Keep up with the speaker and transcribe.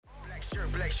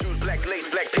Black shoes, black lace,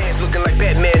 black pants, looking like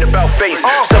Batman about face.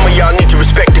 Some of y'all need to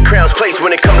respect the crown's place.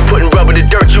 When it come to putting rubber to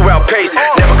dirt, you outpace.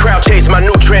 Never crowd chase my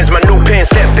new trends, my new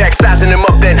pants. Step back, sizing them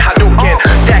up, then Hadouken.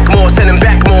 Stack more, send them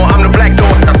back more. I'm the black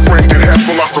dog, afraid to have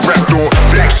philosophy.